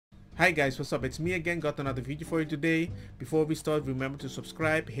Hi guys, what's up? It's me again. Got another video for you today. Before we start, remember to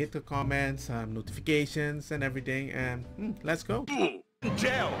subscribe, hit the comments, notifications and everything, and let's go. In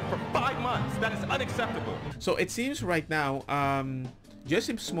jail for 5 months. That is unacceptable. So it seems right now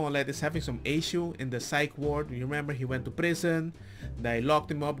Jussie Smollett is having some issue in the psych ward. You remember he went to prison, they locked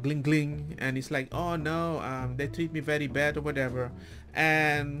him up, gling gling, and he's like, oh no, they treat me very bad or whatever.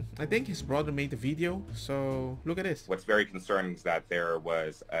 And I think his brother made the video, so look at this. What's very concerning is that there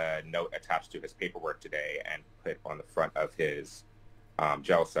was a note attached to his paperwork today and put on the front of his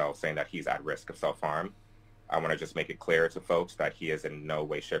jail cell saying that he's at risk of self-harm. I want to just make it clear to folks that he is in no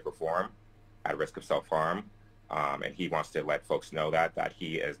way, shape, or form at risk of self-harm. And he wants to let folks know that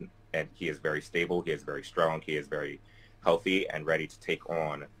he is very stable, he is very strong, he is very healthy and ready to take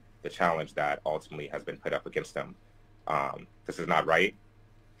on the challenge that ultimately has been put up against him. This is not right.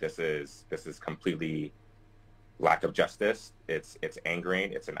 This is completely lack of justice. It's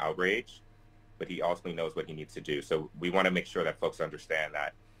angering, it's an outrage, but he ultimately knows what he needs to do. So we want to make sure that folks understand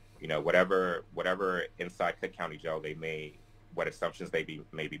that, you know, whatever inside Cook County Jail what assumptions they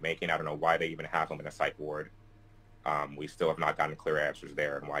may be making. I don't know why they even have him in a psych ward. We still have not gotten clear answers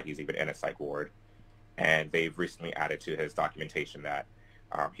there and why he's even in a psych ward. And they've recently added to his documentation that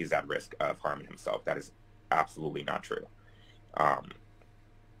he's at risk of harming himself. That is absolutely not true.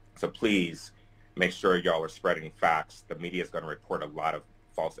 So please make sure y'all are spreading facts. The media is going to report a lot of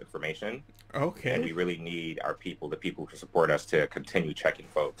false information. Okay. And we really need our people, the people who support us, to continue checking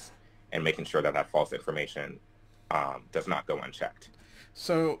folks and making sure that false information does not go unchecked.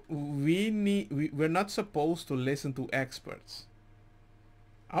 So we're not supposed to listen to experts.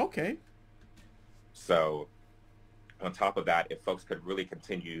 Okay. So on top of that, if folks could really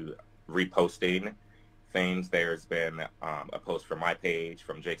continue reposting things, there's been a post from my page,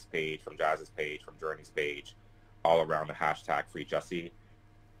 from Jake's page, from Jazz's page, from Journey's page, all around the hashtag Free Jussie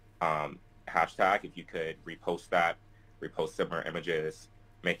hashtag. If you could repost that, repost similar images,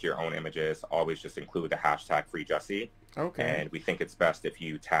 make your own images, always just include the hashtag Free Jussie. Okay. And we think it's best if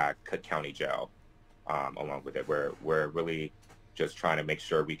you tag Cook County Jail along with it. We're really just trying to make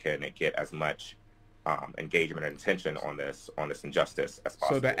sure we can get as much engagement and attention on this injustice as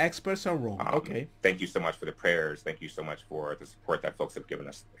possible. So the experts are wrong. Okay. Thank you so much for the prayers. Thank you so much for the support that folks have given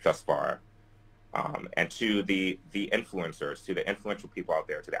us thus far. And to the influencers, to the influential people out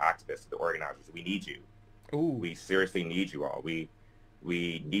there, to the activists, to the organizers, we need you. Ooh. We seriously need you all. We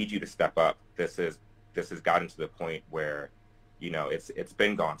need you to step up. This has gotten to the point where, you know, it's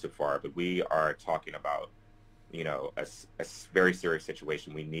been gone too far, but we are talking about, you know, a very serious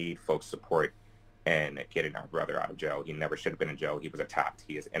situation. We need folks' support in getting our brother out of jail. He never should have been in jail. He was attacked.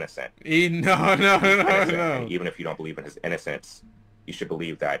 He is innocent. No. Even if you don't believe in his innocence, you should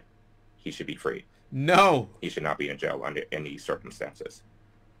believe that he should be free. No. He should not be in jail under any circumstances.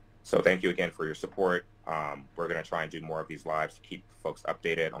 So thank you again for your support. We're going to try and do more of these lives to keep folks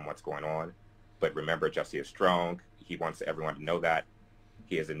updated on what's going on. But remember, Jussie is strong. He wants everyone to know that.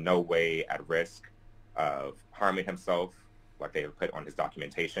 He is in no way at risk of harming himself, like they have put on his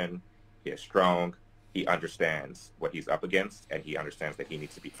documentation. He is strong. He understands what he's up against, and he understands that he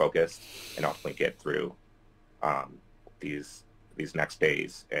needs to be focused and ultimately get through these next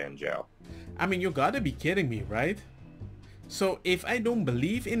days in jail. I mean, you gotta be kidding me, right? So if I don't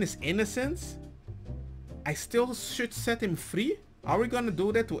believe in his innocence, I still should set him free? Are we gonna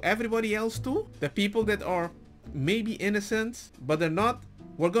do that to everybody else too? The people that are maybe innocent, but they're not?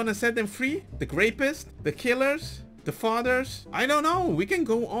 We're gonna set them free? The rapists? The killers? The fathers? I don't know. We can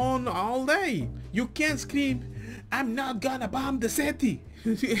go on all day. You can't scream, I'm not gonna bomb the city.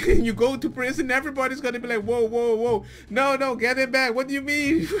 You go to prison, everybody's gonna be like, whoa, whoa, whoa. No, get it back. What do you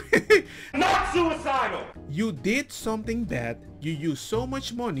mean? Not suicidal. You did something bad. You used so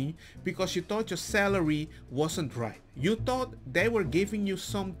much money because you thought your salary wasn't right. You thought they were giving you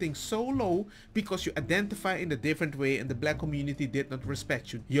something so low because you identify in a different way and the black community did not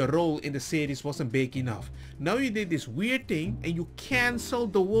respect you. Your role in the series wasn't big enough. Now you did this weird thing and you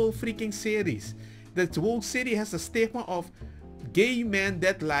canceled the whole freaking series. The whole city has a stigma of gay man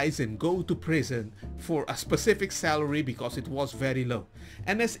that lies and go to prison for a specific salary because it was very low.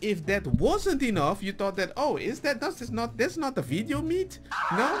 And as if that wasn't enough, you thought that, oh, that's not the video meat?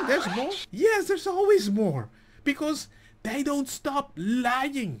 No, there's more? Yes, there's always more. Because they don't stop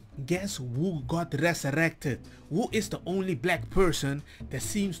lying. Guess who got resurrected? Who is the only black person that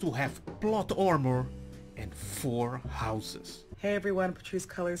seems to have plot armor and 4 houses? Hey everyone, Patrice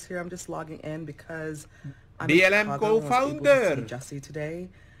Colors here. I'm just logging in because I'm BLM co-founder Jussie today,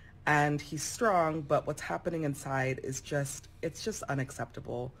 and he's strong, but what's happening inside is it's just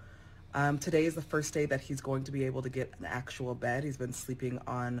unacceptable. Today is the first day that he's going to be able to get an actual bed. He's been sleeping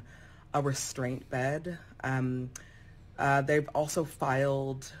on a restraint bed. They've also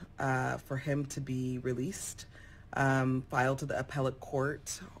filed for him to be released, filed to the appellate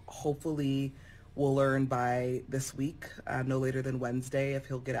court. Hopefully we'll learn by this week, no later than Wednesday, if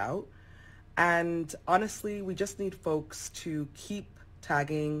he'll get out. And honestly, we just need folks to keep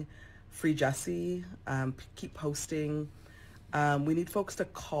tagging Free Jussie, keep posting. We need folks to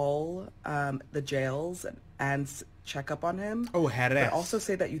call the jails and check up on him. Oh, had but also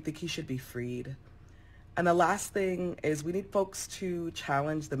say that you think he should be freed. And the last thing is we need folks to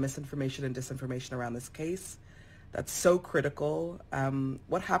challenge the misinformation and disinformation around this case. That's so critical.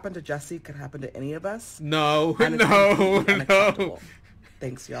 What happened to Jussie could happen to any of us. No, and it's no, completely no. unacceptable.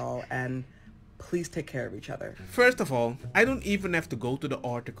 Thanks, y'all. And please take care of each other. First of all, I don't even have to go to the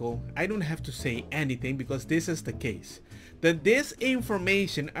article. I don't have to say anything because this is the case. That this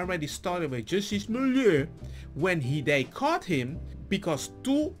information already started with Jussie Smollett when they caught him because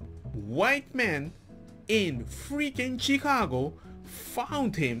two white men in freaking Chicago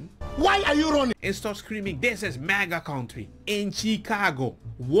found him. Why are you running? And start screaming, this is MAGA country in Chicago,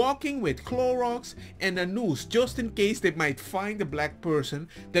 walking with Clorox and a noose just in case they might find a black person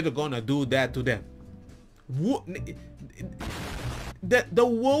that are gonna do that to them. The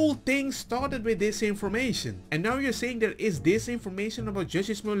whole thing started with this information, and now you're saying there is this information about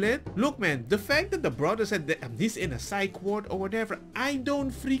Jussie Smollett? Look, man, the fact that the brother said that he's in a psych ward or whatever, I don't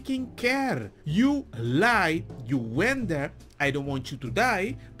freaking care. You lied, you went there. I don't want you to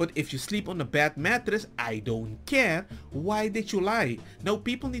die, but if you sleep on a bad mattress, I don't care. Why did you lie? Now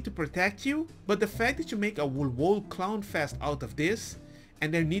people need to protect you, but the fact that you make a whole clown fest out of this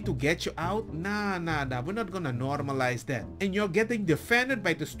and they need to get you out, nah, we're not gonna normalize that. And you're getting defended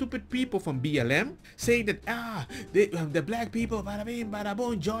by the stupid people from BLM saying that the black people, bada bing, bada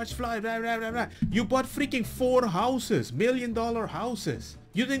boom, George Floyd, blah blah blah blah. You bought freaking 4 houses, $1 million houses.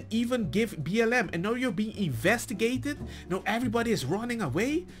 You didn't even give BLM, and now you're being investigated. Now everybody is running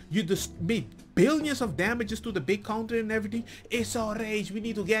away. You just made billions of damages to the big country and everything. It's all rage, we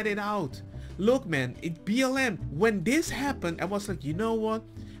need to get it out. Look, man, BLM, when this happened, I was like, you know what?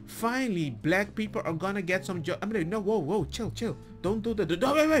 Finally, black people are gonna get some job. I'm like, no, whoa, chill. Don't do that.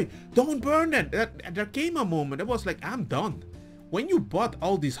 No, wait, don't burn that. There came a moment, I was like, I'm done. When you bought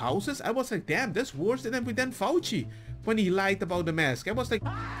all these houses, I was like, damn, that's worse than Fauci. When he lied about the mask, I was like,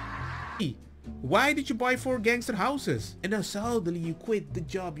 why did you buy 4 gangster houses? And then suddenly you quit the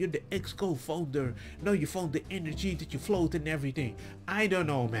job, you're the ex-co-founder. Now you found the energy that you float and everything. I don't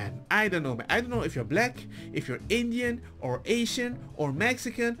know, man. I don't know if you're black, if you're Indian or Asian or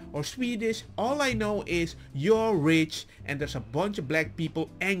Mexican or Swedish. All I know is you're rich and there's a bunch of black people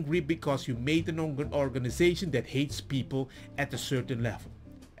angry because you made an organization that hates people at a certain level.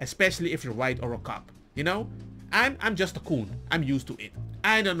 Especially if you're white or a cop, you know? I'm just a coon. I'm used to it.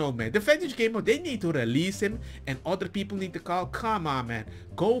 I don't know, man. The fact that you came out, they need to release him and other people need to call. Come on, man.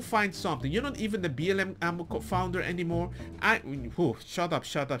 Go find something. You're not even the BLM founder anymore. Shut up.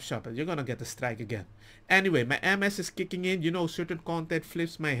 You're gonna get a strike again. Anyway, my MS is kicking in. You know, certain content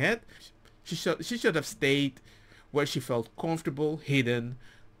flips my head. She should have stayed where she felt comfortable, hidden,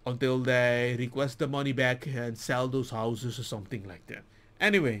 until they request the money back and sell those houses or something like that.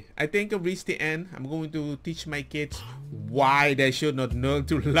 Anyway, I think I've reached the end. I'm going to teach my kids why they should not learn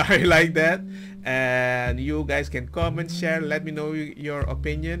to lie like that. And you guys can comment, share, let me know your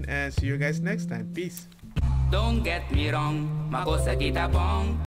opinion, and see you guys next time. Peace. Don't get me wrong, mako sa kita pong.